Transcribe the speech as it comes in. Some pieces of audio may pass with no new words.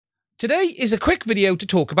Today is a quick video to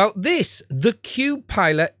talk about this, the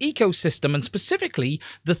Cubepilot Ecosystem, and specifically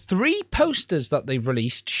the 3 posters that they've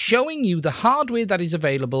released showing you the hardware that is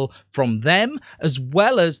available from them, as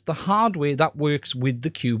well as the hardware that works with the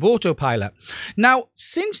Cube Autopilot. Now,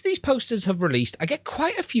 since these posters have released, I get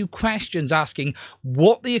quite a few questions asking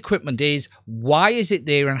what the equipment is, why is it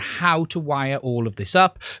there, and how to wire all of this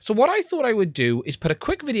up. So what I thought I would do is put a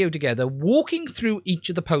quick video together, walking through each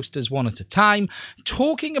of the posters one at a time,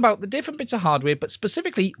 talking about the different bits of hardware, but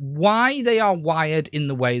specifically why they are wired in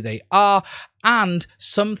the way they are, and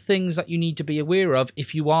some things that you need to be aware of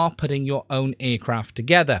if you are putting your own aircraft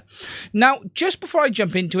together. Now, just before I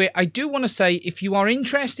jump into it, I do want to say if you are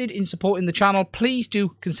interested in supporting the channel, please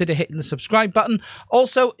do consider hitting the subscribe button.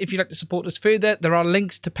 Also, if you'd like to support us further, there are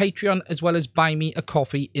links to Patreon as well as Buy Me a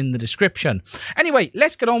Coffee in the description. Anyway,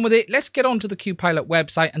 let's get on with it. Let's get on to the Cubepilot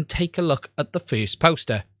website and take a look at the first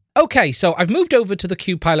poster. Okay, so I've moved over to the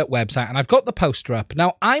Cubepilot website and I've got the poster up.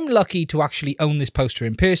 Now, I'm lucky to actually own this poster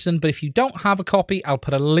in person, but if you don't have a copy, I'll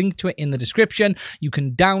put a link to it in the description. You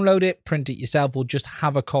can download it, print it yourself, or just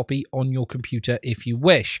have a copy on your computer if you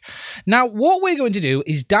wish. Now, what we're going to do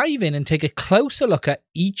is dive in and take a closer look at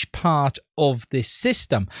each part of this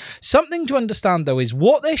system. Something to understand, though, is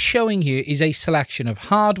what they're showing here is a selection of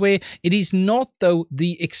hardware. It is not, though,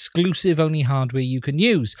 the exclusive only hardware you can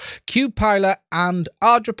use. Cubepilot and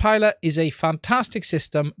Pilot is a fantastic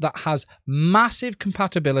system that has massive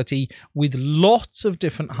compatibility with lots of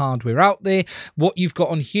different hardware out there. What you've got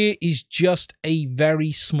on here is just a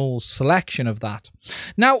very small selection of that.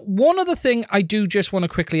 Now, one other thing I do just want to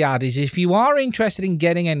quickly add is if you are interested in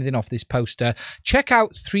getting anything off this poster, check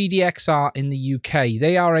out 3DXR in the UK.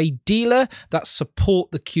 They are a dealer that support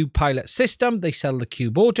the Cubepilot system. They sell the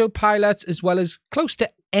Cube Autopilots as well as close to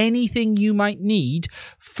anything you might need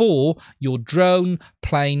for your drone,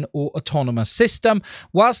 plane, or autonomous system.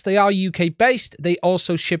 Whilst they are UK based, they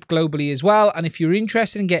also ship globally as well. And if you're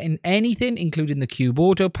interested in getting anything, including the Cube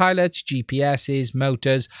Autopilots, GPSs,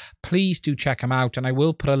 motors, please do check them out. And I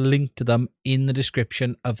will put a link to them in the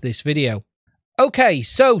description of this video. Okay,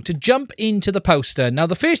 so to jump into the poster, now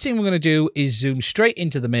the first thing we're going to do is zoom straight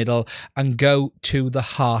into the middle and go to the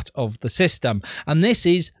heart of the system. And this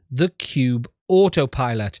is the Cube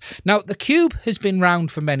Autopilot. Now, the Cube has been around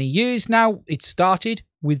for many years now. It started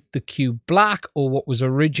with the Cube Black, or what was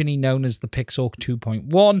originally known as the Pixhawk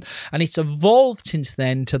 2.1, and it's evolved since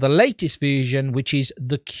then to the latest version, which is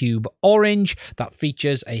the Cube Orange, that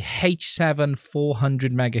features a H7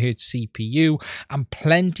 400 MHz CPU and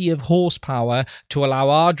plenty of horsepower to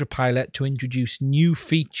allow Pilot to introduce new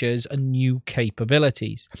features and new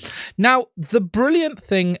capabilities. Now, the brilliant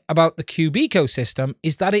thing about the Cube ecosystem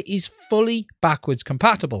is that it is fully backwards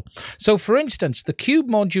compatible. So, for instance, the Cube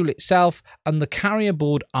module itself and the carrier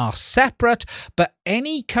board are separate, but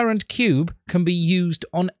any current Cube can be used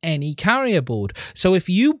on any carrier board. So if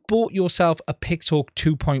you bought yourself a Pixhawk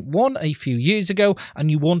 2.1 a few years ago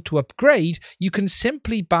and you want to upgrade, you can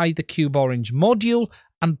simply buy the Cube Orange module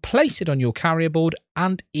and place it on your carrier board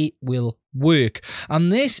and it will work.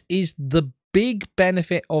 And this is the big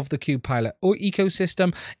benefit of the Cubepilot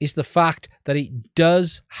ecosystem, is the fact that it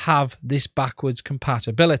does have this backwards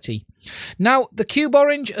compatibility. Now, the Cube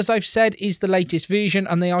Orange, as I've said, is the latest version,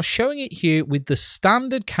 and they are showing it here with the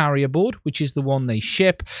standard carrier board, which is the one they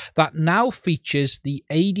ship, that now features the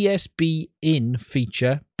ADS-B in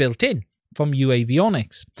feature built in from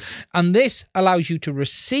Avionics. And this allows you to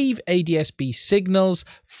receive ADS-B signals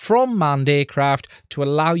from manned aircraft to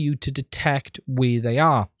allow you to detect where they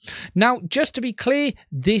are. Now, just to be clear,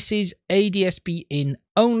 this is ADS-B in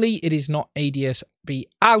only. It is not ADS-B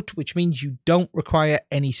out, which means you don't require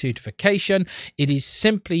any certification. It is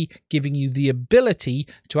simply giving you the ability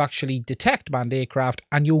to actually detect manned aircraft,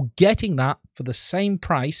 and you're getting that for the same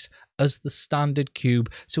price as the standard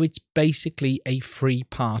Cube. So it's basically a free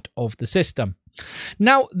part of the system.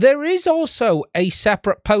 Now, there is also a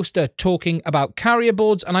separate poster talking about carrier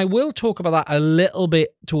boards, and I will talk about that a little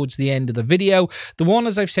bit towards the end of the video. The one,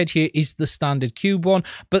 as I've said here, is the standard Cube one,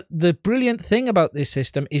 but the brilliant thing about this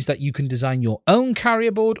system is that you can design your own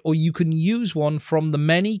carrier board, or you can use one from the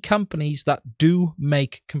many companies that do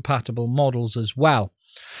make compatible models as well.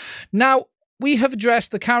 Now, we have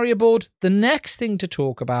addressed the carrier board. The next thing to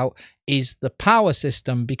talk about is the power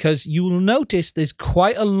system, because you will notice there's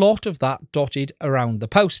quite a lot of that dotted around the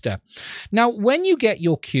poster. Now, when you get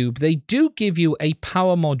your Cube, they do give you a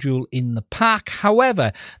power module in the pack.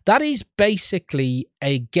 However, that is basically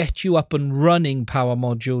a get you up and running power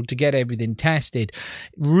module to get everything tested.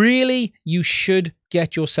 Really, you should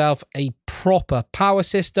get yourself a proper power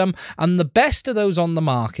system, and the best of those on the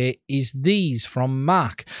market is these from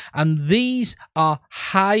Mac, and these are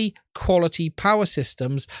high quality power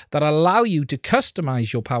systems that allow you to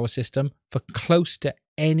customize your power system for close to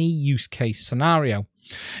any use case scenario.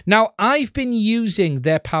 Now, I've been using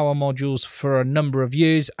their power modules for a number of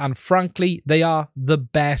years, and frankly, they are the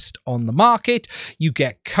best on the market. You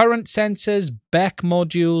get current sensors, BEC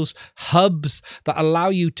modules, hubs that allow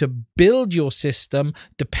you to build your system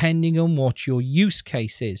depending on what your use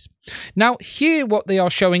case is. Now, here what they are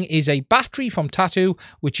showing is a battery from Tattoo,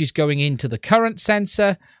 which is going into the current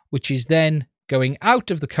sensor, which is then going out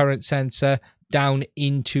of the current sensor down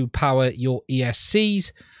into power your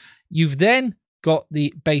ESCs. You've then got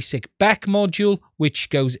the basic BEC module, which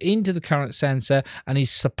goes into the current sensor and is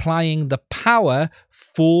supplying the power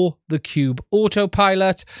for the Cube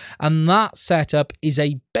Autopilot. And that setup is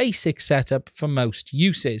a basic setup for most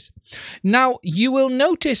uses. Now, you will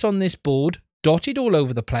notice on this board, dotted all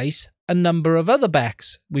over the place, a number of other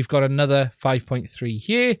BECs. We've got another 5.3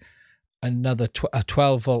 here, another a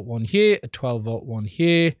 12 volt one here, a 12 volt one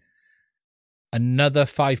here, another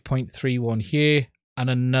 5.3 one here, and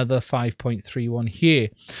another 5.31 here.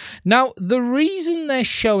 Now, the reason they're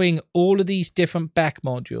showing all of these different BEC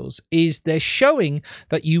modules is they're showing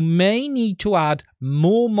that you may need to add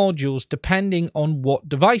more modules depending on what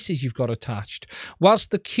devices you've got attached.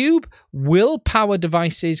 Whilst the Cube will power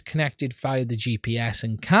devices connected via the GPS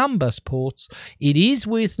and CAN bus ports, it is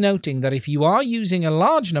worth noting that if you are using a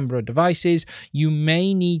large number of devices, you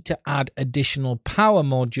may need to add additional power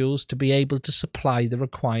modules to be able to supply the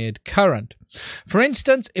required current. For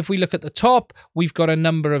instance, if we look at the top, we've got a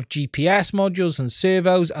number of GPS modules and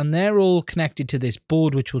servos, and they're all connected to this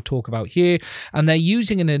board, which we'll talk about here, and they're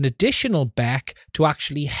using an additional BEC to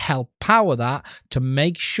actually help power that to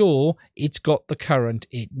make sure it's got the current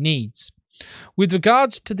it needs. With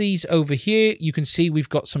regards to these over here, you can see we've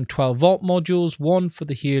got some 12 volt modules, one for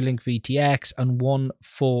the Herelink VTX and one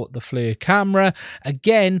for the FLIR camera.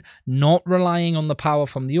 Again, not relying on the power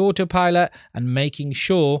from the autopilot and making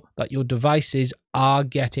sure that your devices are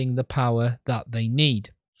getting the power that they need.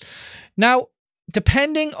 Now,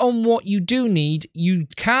 depending on what you do need, you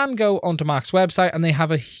can go onto Mac's website and they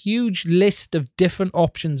have a huge list of different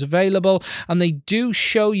options available, and they do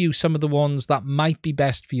show you some of the ones that might be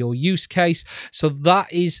best for your use case. So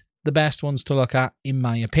that is the best ones to look at, in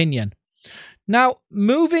my opinion. Now,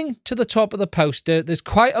 moving to the top of the poster, there's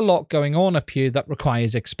quite a lot going on up here that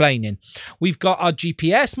requires explaining. We've got our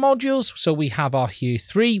GPS modules, so we have our Here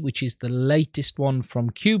 3, which is the latest one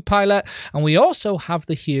from Cubepilot, and we also have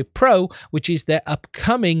the Here Pro, which is their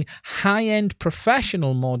upcoming high-end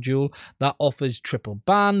professional module that offers triple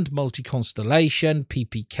band, multi-constellation,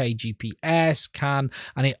 PPK GPS, CAN,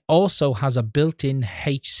 and it also has a built-in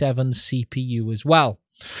H7 CPU as well.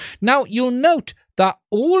 Now, you'll note that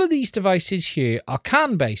all of these devices here are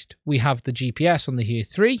CAN based. We have the GPS on the Here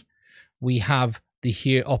 3, we have the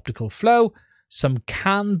Here Optical Flow, some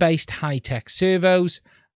CAN based high-tech servos,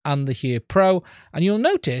 and the Here Pro. And you'll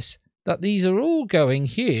notice that these are all going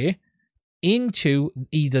here into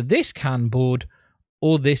either this CAN board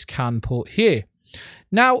or this CAN port here.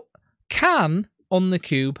 Now, CAN on the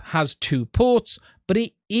Cube has 2 ports, but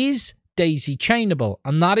it is daisy chainable,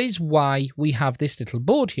 and that is why we have this little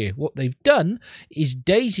board here. What they've done is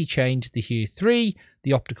daisy chained the Here 3,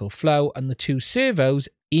 the optical flow, and the 2 servos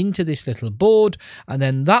into this little board, and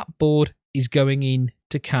then that board is going in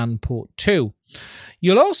to CAN port 2.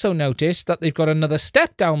 You'll also notice that they've got another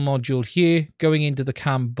step down module here going into the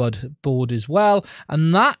CAN board as well,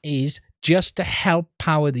 and that is just to help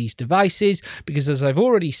power these devices, because as I've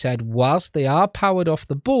already said, whilst they are powered off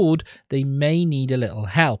the board, they may need a little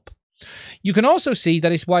help. You can also see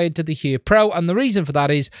that it's wired to the Here Pro, and the reason for that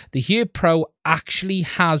is the Here Pro actually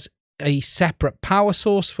has a separate power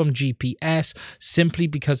source from GPS simply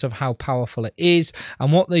because of how powerful it is,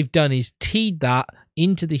 and what they've done is teed that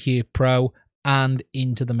into the Here Pro and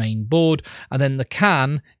into the main board, and then the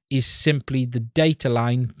CAN is simply the data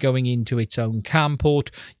line going into its own CAN port.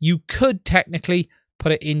 You could technically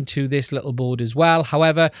put it into this little board as well.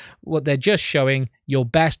 However, what they're just showing, you're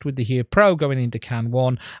best with the Here Pro going into CAN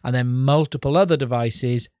 1 and then multiple other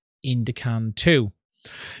devices into CAN 2.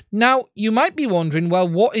 Now, you might be wondering, well,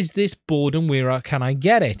 what is this board and where can I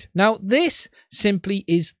get it? Now, this simply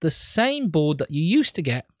is the same board that you used to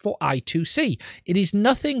get for I2C. It is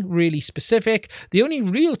nothing really specific. The only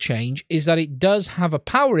real change is that it does have a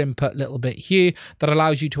power input little bit here that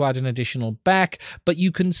allows you to add an additional BEC, but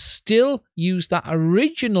you can still use that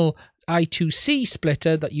original I2C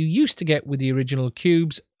splitter that you used to get with the original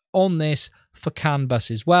Cubes on this for CAN bus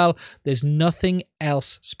as well. There's nothing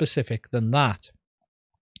else specific than that.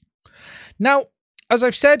 Now, as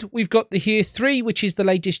I've said, we've got the Here 3, which is the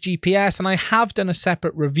latest GPS, and I have done a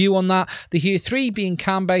separate review on that. The Here 3, being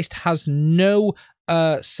CAN-based, has no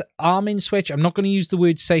arming switch. I'm not going to use the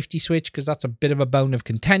word safety switch because that's a bit of a bone of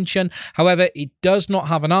contention. However, it does not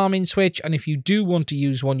have an arming switch, and if you do want to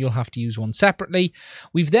use one, you'll have to use one separately.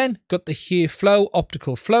 We've then got the Here Flow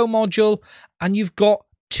optical flow module, and you've got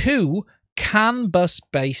two CAN bus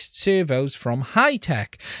based servos from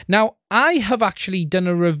Hi-Tech. Now, I have actually done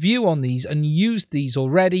a review on these and used these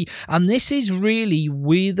already, and this is really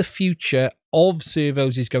where the future of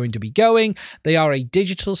servos is going to be going. They are a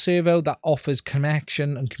digital servo that offers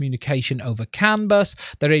connection and communication over CAN bus.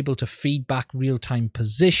 They're able to feed back real-time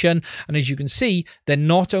position, and as you can see, they're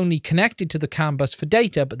not only connected to the CAN bus for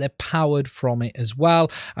data, but they're powered from it as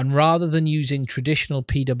well. And rather than using traditional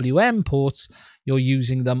PWM ports, you're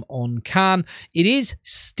using them on CAN. It is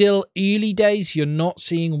still early days. You're not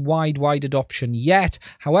seeing wide adoption yet.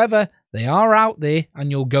 However, they are out there, and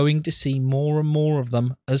you're going to see more and more of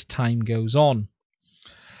them as time goes on.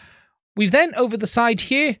 We've then, over the side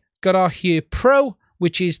here, got our Here Pro,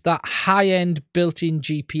 which is that high-end built-in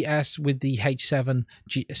GPS with the H7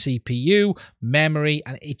 CPU, memory,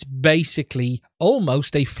 and it's basically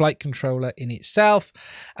almost a flight controller in itself.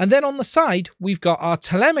 And then on the side, we've got our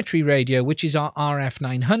telemetry radio, which is our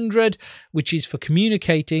RF900, which is for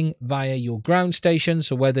communicating via your ground station.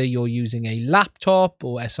 So whether you're using a laptop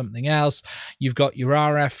or something else, you've got your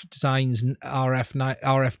RF designs,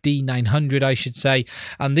 RFD 900, I should say.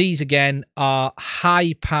 And these, again, are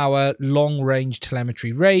high-power, long-range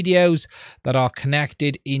telemetry radios that are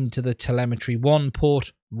connected into the telemetry 1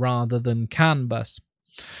 port rather than CAN bus.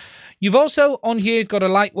 You've also on here got a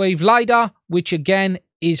lightwave LiDAR, which again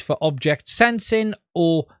is for object sensing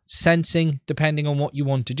or sensing, depending on what you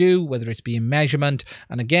want to do, whether it's being measurement.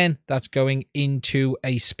 And again, that's going into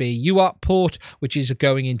a spare UART port, which is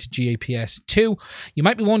going into GPS 2. You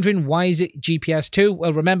might be wondering, why is it GPS 2?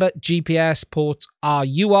 Well, remember, GPS ports are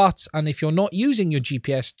UARTs, and if you're not using your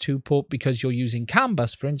GPS 2 port because you're using CAN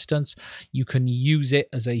bus, for instance, you can use it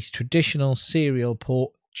as a traditional serial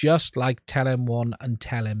port, just like TELM1 and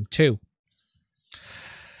TELM2.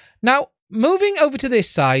 Now, moving over to this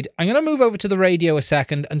side, I'm going to move over to the radio a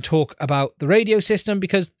second and talk about the radio system,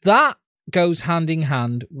 because that goes hand in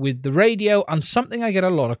hand with the radio and something I get a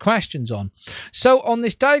lot of questions on. So on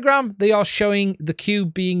this diagram, they are showing the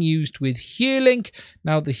Cube being used with Herelink.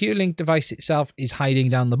 Now, the Herelink device itself is hiding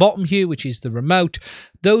down the bottom here, which is the remote.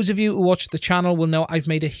 Those of you who watch the channel will know I've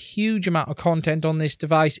made a huge amount of content on this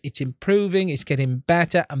device. It's improving, it's getting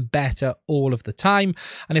better and better all of the time.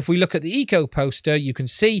 And if we look at the Eco poster, you can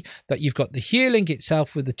see that you've got the Herelink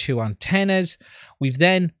itself with the 2 antennas. We've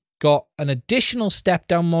then got an additional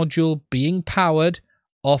step-down module being powered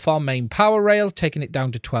off our main power rail, taking it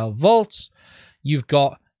down to 12 volts. You've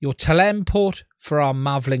got your Telem port for our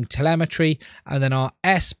Mavlink telemetry, and then our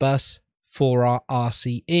S-bus for our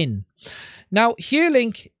RC in. Now,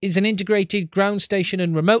 Herelink is an integrated ground station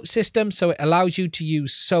and remote system, so it allows you to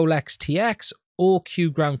use Solex TX or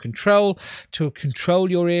Q ground control to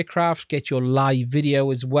control your aircraft, get your live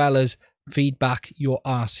video, as well as feedback your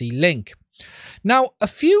RC link. Now, a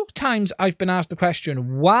few times I've been asked the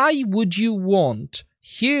question, why would you want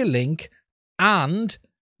Herelink and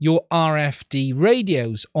your RFD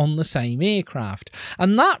radios on the same aircraft?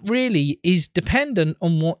 And that really is dependent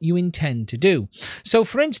on what you intend to do. So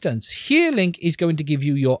for instance, Herelink is going to give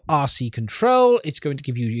you your RC control, it's going to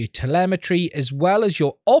give you your telemetry, as well as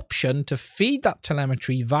your option to feed that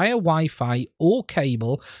telemetry via Wi-Fi or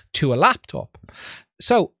cable to a laptop.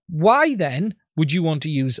 So why then would you want to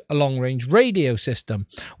use a long-range radio system?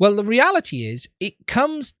 Well, the reality is it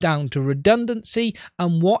comes down to redundancy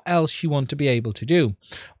and what else you want to be able to do.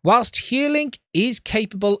 Whilst Herelink is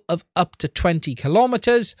capable of up to 20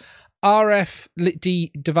 kilometers,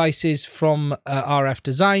 RFD devices from RF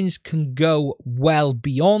Designs can go well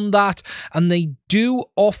beyond that, and they do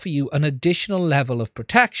offer you an additional level of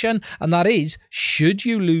protection, and that is, should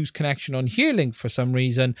you lose connection on Herelink for some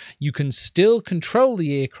reason, you can still control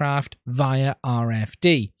the aircraft via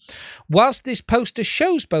RFD. Whilst this poster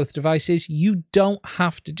shows both devices, you don't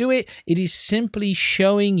have to do it. It is simply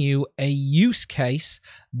showing you a use case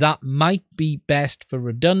that might be best for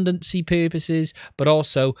redundancy purposes, but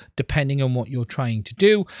also depending on what you're trying to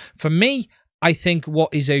do. For me, I think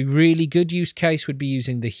what is a really good use case would be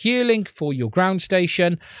using the Herelink for your ground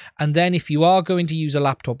station. And then if you are going to use a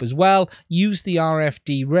laptop as well, use the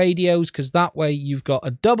RFD radios, because that way you've got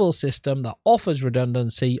a double system that offers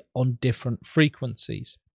redundancy on different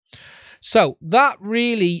frequencies. So that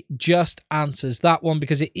really just answers that one,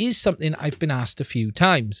 because it is something I've been asked a few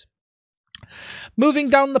times. Moving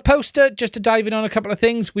down the poster, just to dive in on a couple of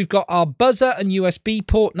things, we've got our buzzer and USB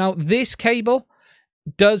port. Now, this cable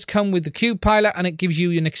does come with the Cubepilot, and it gives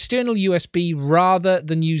you an external USB rather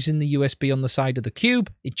than using the USB on the side of the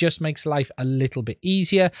Cube. It just makes life a little bit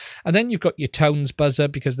easier. And then you've got your tones buzzer,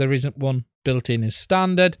 because there isn't one built in as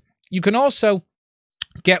standard. You can also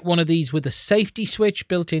get one of these with a safety switch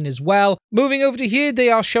built in as well. Moving over to here, they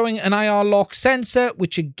are showing an IR lock sensor,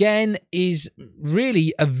 which again is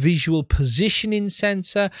really a visual positioning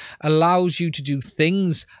sensor. Allows you to do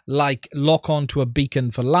things like lock onto a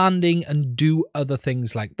beacon for landing and do other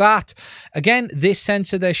things like that. Again, this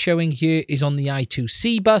sensor they're showing here is on the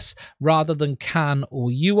I2C bus rather than CAN or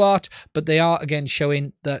UART, but they are again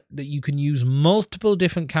showing that you can use multiple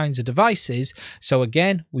different kinds of devices. So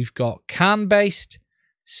again, we've got CAN-based,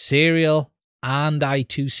 serial and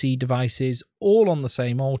I2C devices all on the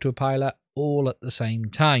same autopilot, all at the same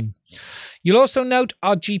time. You'll also note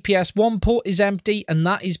our GPS 1 port is empty, and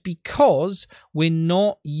that is because we're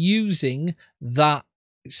not using that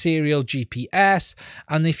serial GPS.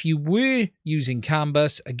 And if you were using CAN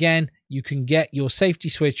bus, again, you can get your safety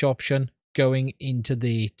switch option going into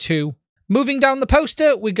there too. Moving down the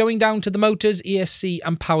poster, we're going down to the motors, ESC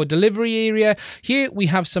and power delivery area. Here we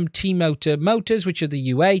have some T-motor motors, which are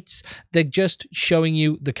the U8s. They're just showing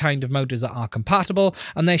you the kind of motors that are compatible,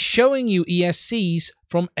 and they're showing you ESCs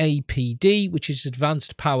from APD, which is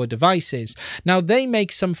Advanced Power Devices. Now, they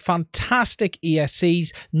make some fantastic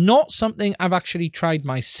ESCs, not something I've actually tried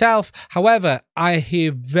myself. However, I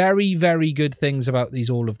hear very, very good things about these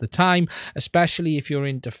all of the time, especially if you're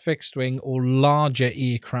into fixed wing or larger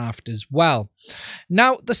aircraft as well.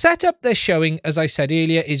 Now, the setup they're showing, as I said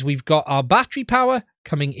earlier, is we've got our battery power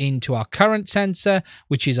coming into our current sensor,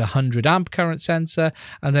 which is a 100 amp current sensor,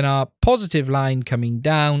 and then our positive line coming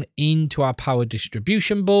down into our power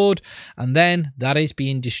distribution board, and then that is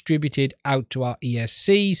being distributed out to our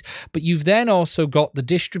ESCs. But you've then also got the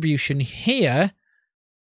distribution here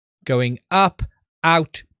going up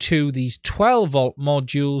out to these 12-volt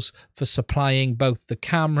modules for supplying both the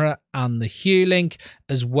camera and the Herelink,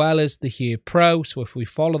 as well as the Here Pro. So if we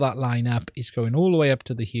follow that line up, it's going all the way up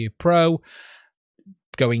to the Here Pro,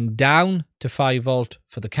 going down to 5 volt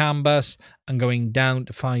for the CAN bus, and going down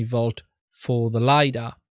to 5 volt for the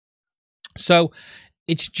LiDAR. So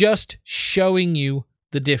it's just showing you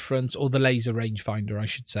the difference, or the laser rangefinder, I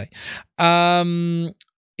should say.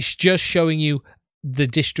 It's just showing you the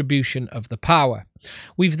distribution of the power.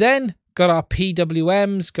 We've then got our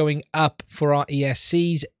PWMs going up for our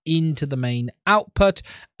ESCs into the main output.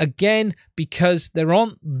 Again, because there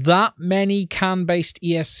aren't that many CAN-based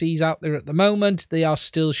ESCs out there at the moment, they are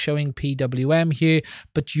still showing PWM here,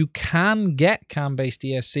 but you can get CAN-based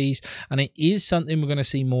ESCs, and it is something we're going to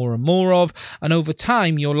see more and more of. And over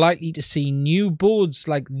time, you're likely to see new boards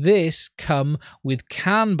like this come with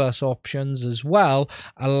CAN bus options as well,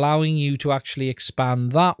 allowing you to actually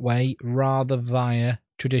expand that way rather via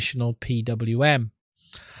traditional PWM.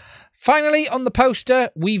 Finally, on the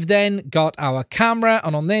poster, we've then got our camera,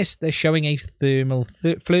 and on this, they're showing a thermal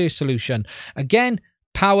flare solution. Again,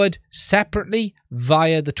 powered separately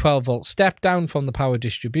via the 12-volt step-down from the power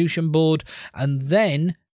distribution board, and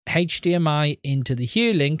then HDMI into the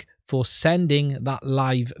Herelink for sending that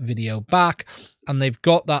live video back, and they've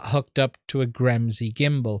got that hooked up to a Gremsy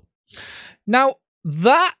gimbal. Now,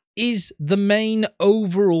 that is the main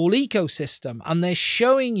overall ecosystem, and they're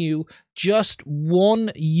showing you just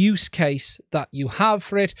one use case that you have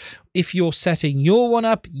for it. If you're setting your one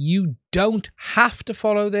up, you don't have to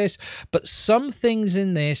follow this, but some things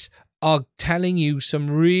in this are telling you some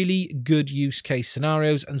really good use case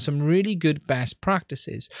scenarios and some really good best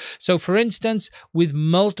practices. So for instance, with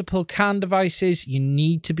multiple CAN devices, you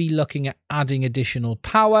need to be looking at adding additional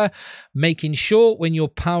power, making sure when you're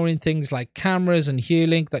powering things like cameras and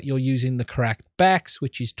Herelink that you're using the correct BEX,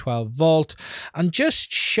 which is 12 volt, and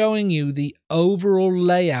just showing you the overall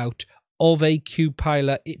layout of a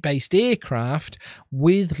Cubepilot based aircraft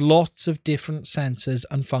with lots of different sensors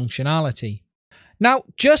and functionality. Now,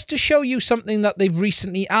 just to show you something that they've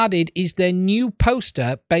recently added is their new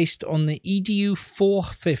poster based on the EDU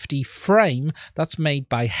 450 frame that's made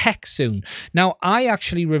by Hexoon. Now, I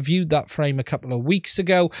actually reviewed that frame a couple of weeks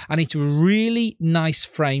ago, and it's a really nice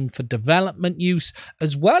frame for development use,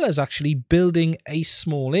 as well as actually building a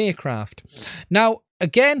small aircraft. Now,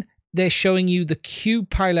 again, they're showing you the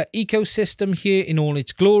Cubepilot ecosystem here in all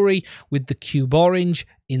its glory, with the Cube Orange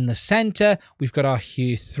in the center. We've got our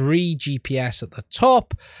Here 3 GPS at the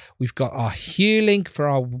top. We've got our Herelink for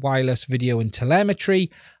our wireless video and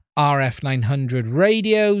telemetry, RF 900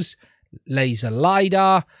 radios, laser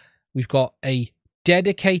LiDAR. We've got a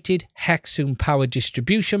dedicated Hexoom power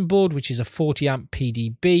distribution board, which is a 40 amp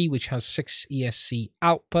PDB, which has 6 ESC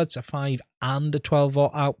outputs, a 5 and a 12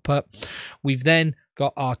 volt output. We've then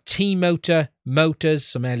got our T-motor, motors,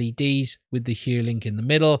 some LEDs with the Herelink in the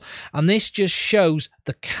middle. And this just shows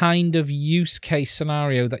the kind of use case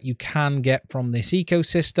scenario that you can get from this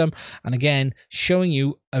ecosystem. And again, showing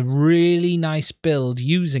you a really nice build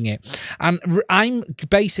using it. And I'm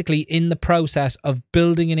basically in the process of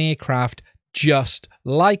building an aircraft just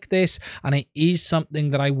like this, and it is something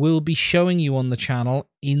that I will be showing you on the channel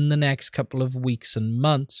in the next couple of weeks and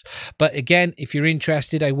months. But again, if you're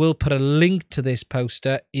interested, I will put a link to this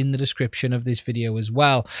poster in the description of this video as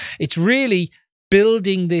well. It's really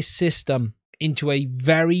building this system into a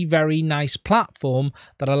very, very nice platform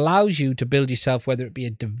that allows you to build yourself, whether it be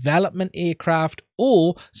a development aircraft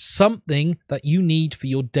or something that you need for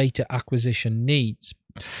your data acquisition needs.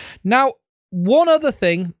 Now, one other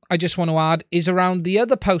thing I just want to add is around the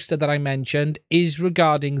other poster that I mentioned is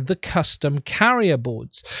regarding the custom carrier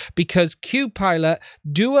boards, because Cubepilot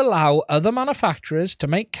do allow other manufacturers to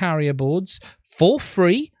make carrier boards for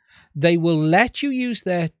free. They will let you use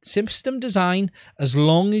their system design as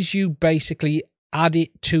long as you basically add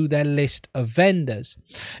it to their list of vendors.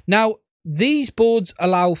 Now, these boards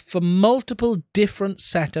allow for multiple different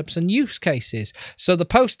setups and use cases. So the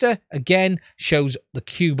poster, again, shows the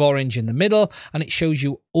cube orange in the middle, and it shows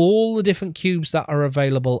you all the different cubes that are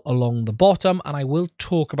available along the bottom, and I will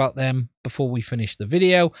talk about them before we finish the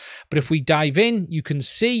video. But if we dive in, you can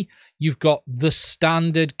see you've got the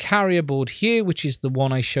standard carrier board here, which is the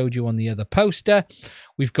one I showed you on the other poster.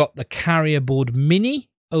 We've got the carrier board mini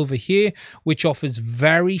over here, which offers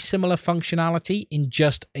very similar functionality in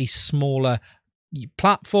just a smaller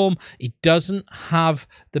platform. It doesn't have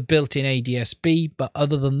the built-in ADS-B, but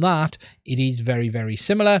other than that, it is very, very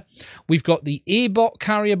similar. We've got the Airbot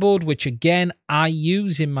carrier board, which again, I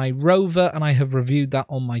use in my Rover, and I have reviewed that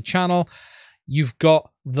on my channel. You've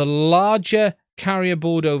got the larger carrier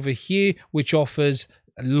board over here, which offers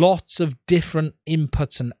lots of different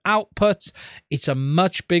inputs and outputs. It's a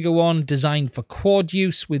much bigger one, designed for quad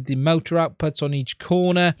use with the motor outputs on each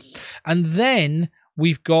corner. And then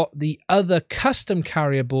we've got the other custom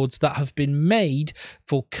carrier boards that have been made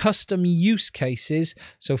for custom use cases.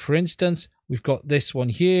 So for instance, we've got this one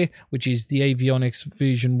here, which is the Avionics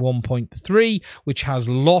version 1.3, which has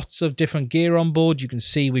lots of different gear on board. You can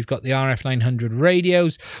see we've got the RF900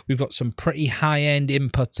 radios. We've got some pretty high-end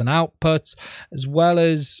inputs and outputs, as well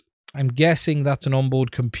as, I'm guessing that's an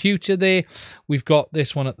onboard computer there. We've got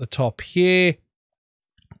this one at the top here,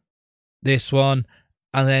 this one,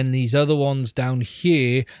 and then these other ones down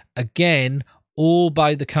here, again, all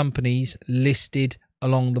by the companies listed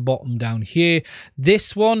along the bottom down here.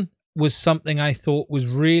 This one was something I thought was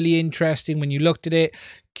really interesting when you looked at it.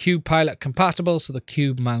 Cubepilot compatible, so the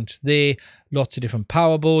cube mounts there. Lots of different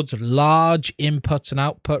power boards, large inputs and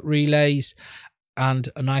output relays, and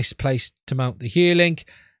a nice place to mount the Herelink.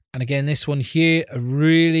 And again, this one here,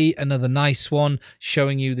 another nice one,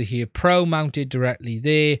 showing you the Here Pro mounted directly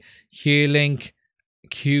there. Herelink,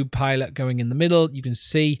 Cubepilot going in the middle. You can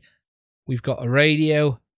see we've got a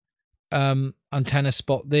radio antenna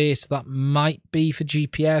spot there, so that might be for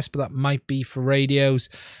GPS, but that might be for radios.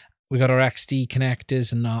 We got our XD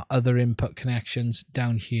connectors and our other input connections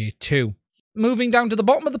down here too. Moving down to the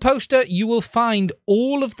bottom of the poster, you will find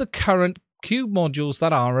all of the current Cube modules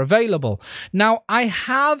that are available. Now, I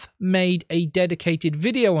have made a dedicated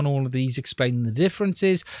video on all of these explaining the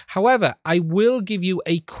differences. However, I will give you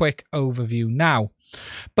a quick overview now.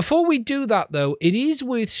 Before we do that, though, it is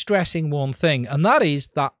worth stressing one thing, and that is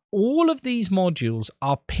that all of these modules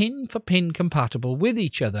are pin-for-pin compatible with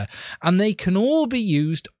each other, and they can all be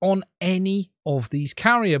used on any of these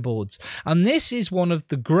carrier boards. And this is one of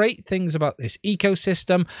the great things about this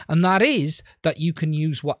ecosystem, and that is that you can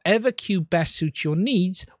use whatever cube best suits your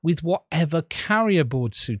needs with whatever carrier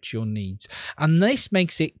board suits your needs. And this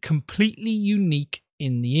makes it completely unique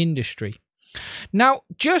in the industry. Now,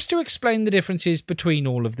 just to explain the differences between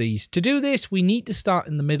all of these, to do this, we need to start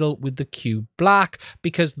in the middle with the Cube Black,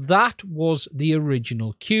 because that was the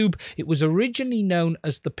original Cube. It was originally known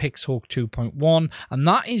as the Pixhawk 2.1, and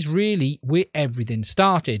that is really where everything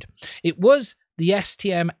started. It was the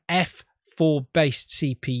STM F4 based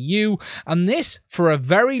CPU, and this, for a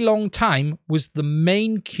very long time, was the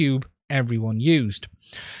main cube everyone used.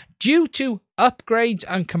 Due to upgrades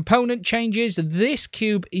and component changes, this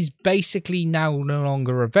cube is basically now no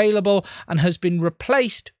longer available and has been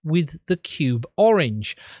replaced with the Cube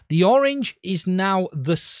Orange. The Orange is now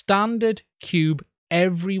the standard cube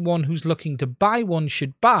everyone who's looking to buy one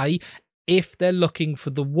should buy if they're looking for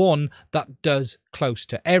the one that does close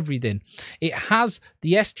to everything. It has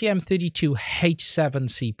the STM32H7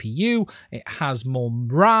 CPU, it has more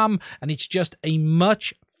RAM, and it's just a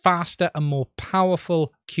much faster and more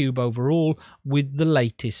powerful cube overall with the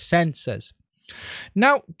latest sensors.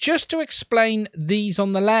 Now, just to explain these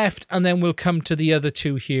on the left, and then we'll come to the other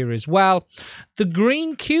two here as well. The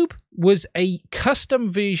green cube was a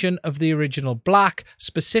custom version of the original black,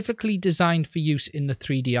 specifically designed for use in the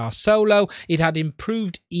 3DR Solo. It had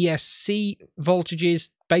improved ESC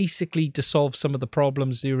voltages, basically to solve some of the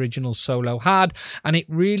problems the original Solo had, and it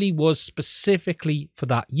really was specifically for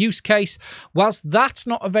that use case. Whilst that's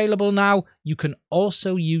not available now, you can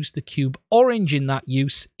also use the Cube Orange in that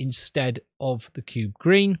use instead of the Cube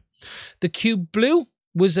Green. The Cube Blue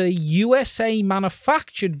was a USA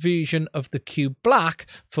manufactured version of the Cube Black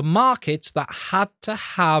for markets that had to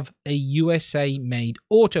have a USA made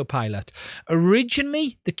autopilot.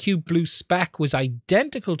 Originally, the Cube Blue spec was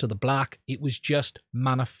identical to the Black, it was just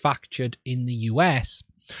manufactured in the US.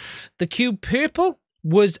 The Cube Purple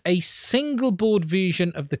was a single board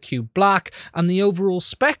version of the Cube Black, and the overall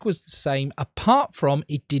spec was the same, apart from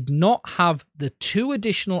it did not have the 2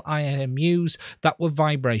 additional IMUs that were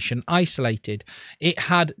vibration isolated. It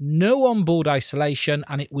had no onboard isolation,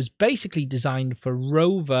 and it was basically designed for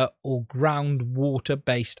rover or groundwater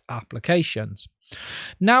based applications.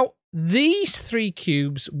 Now, these 3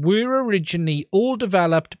 cubes were originally all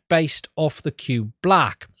developed based off the Cube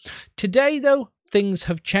Black. Today, though, things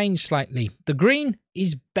have changed slightly. The green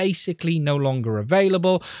is basically no longer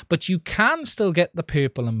available, but you can still get the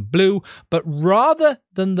purple and blue, but rather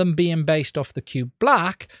than them being based off the Cube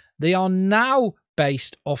Black, they are now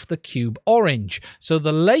based off the Cube Orange. So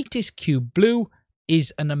the latest Cube Blue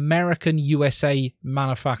is an American USA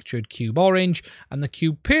manufactured Cube Orange, and the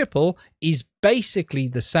Cube Purple is basically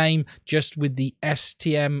the same, just with the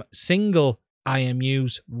STM single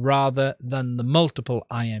IMUs rather than the multiple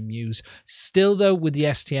IMUs. Still though with the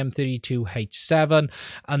STM32H7,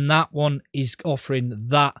 and that one is offering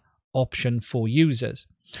that option for users.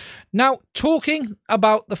 Now, talking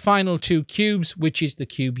about the final 2 cubes, which is the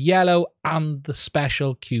Cube Yellow and the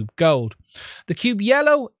special Cube Gold. The Cube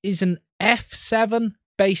Yellow is an F7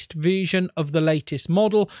 based version of the latest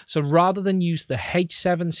model, so rather than use the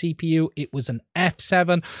H7 CPU, it was an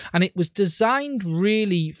F7, and it was designed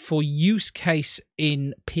really for use case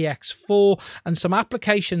in PX4 and some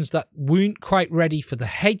applications that weren't quite ready for the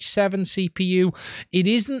H7 CPU. It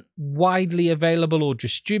isn't widely available or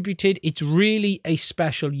distributed. It's really a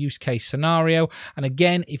special use case scenario, and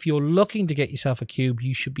again, if you're looking to get yourself a cube,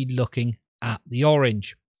 you should be looking at the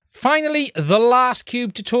orange. Finally, the last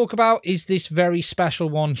cube to talk about is this very special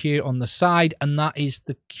one here on the side, and that is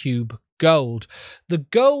the Cube Gold. The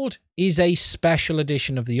Gold is a special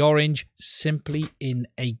edition of the orange, simply in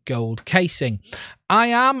a gold casing. I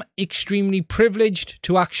am extremely privileged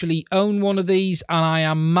to actually own one of these, and I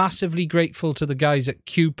am massively grateful to the guys at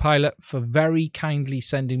Cubepilot for very kindly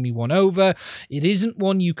sending me one over. It isn't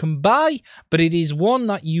one you can buy, but it is one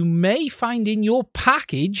that you may find in your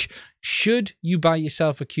package should you buy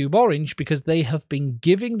yourself a Cube Orange, because they have been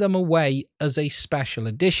giving them away as a special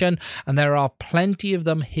edition, and there are plenty of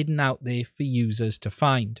them hidden out there for users to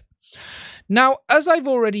find. Now, as I've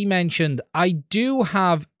already mentioned, I do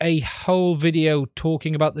have a whole video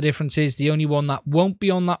talking about the differences. The only one that won't be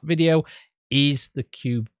on that video is the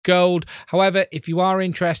Cube Gold. However, if you are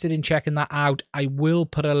interested in checking that out, I will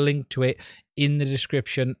put a link to it in the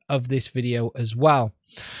description of this video as well.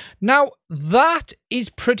 Now, that is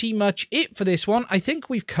pretty much it for this one. I think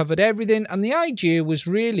we've covered everything, and the idea was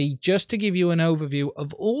really just to give you an overview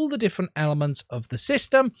of all the different elements of the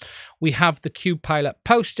system. We have the Cubepilot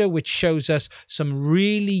poster, which shows us some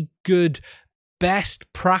really good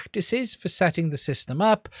best practices for setting the system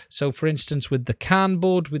up. So for instance, with the CAN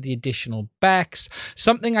board with the additional BECs.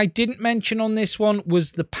 Something I didn't mention on this one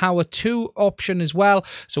was the Power 2 option as well.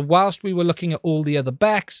 So whilst we were looking at all the other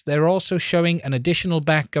BECs, they're also showing an additional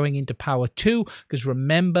BEC going into Power 2, because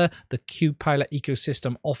remember, the Cubepilot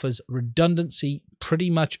ecosystem offers redundancy pretty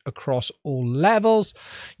much across all levels.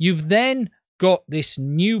 You've then got this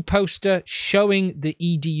new poster showing the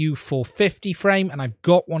EDU 450 frame, and I've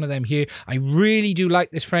got one of them here. I really do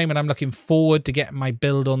like this frame, and I'm looking forward to getting my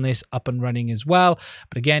build on this up and running as well.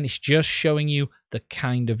 But again, it's just showing you the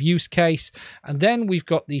kind of use case. And then we've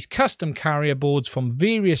got these custom carrier boards from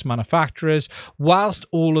various manufacturers. Whilst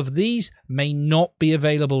all of these may not be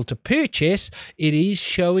available to purchase, it is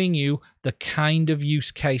showing you the kind of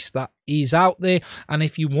use case that is out there. And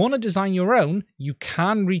if you want to design your own, you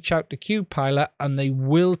can reach out to Cubepilot and they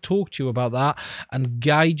will talk to you about that and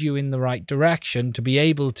guide you in the right direction to be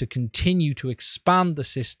able to continue to expand the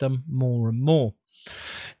system more and more.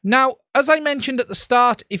 Now, as I mentioned at the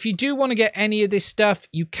start, if you do want to get any of this stuff,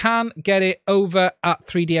 you can get it over at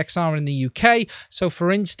 3DXR in the UK. So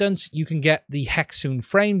for instance, you can get the Hexoon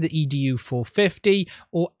frame, the EDU 450,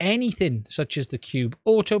 or anything such as the Cube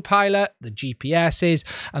Autopilot, the GPSs,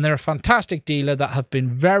 and they're a fantastic dealer that have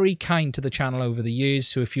been very kind to the channel over the years.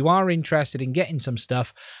 So if you are interested in getting some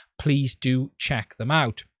stuff, please do check them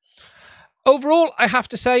out. Overall, I have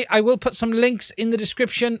to say, I will put some links in the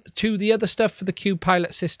description to the other stuff for the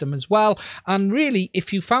Cubepilot system as well. And really,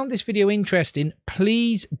 if you found this video interesting,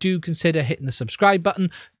 please do consider hitting the subscribe button.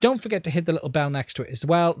 Don't forget to hit the little bell next to it as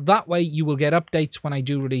well. That way you will get updates when I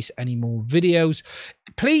do release any more videos.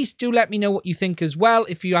 Please do let me know what you think as well.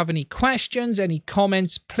 If you have any questions, any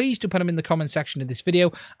comments, please do put them in the comment section of this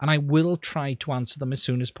video, and I will try to answer them as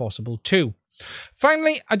soon as possible too.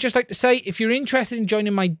 Finally, I'd just like to say, if you're interested in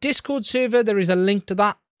joining my Discord server, there is a link to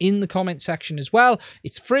that in the comment section as well.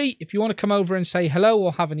 It's free. If you want to come over and say hello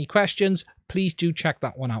or have any questions, please do check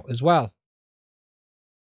that one out as well.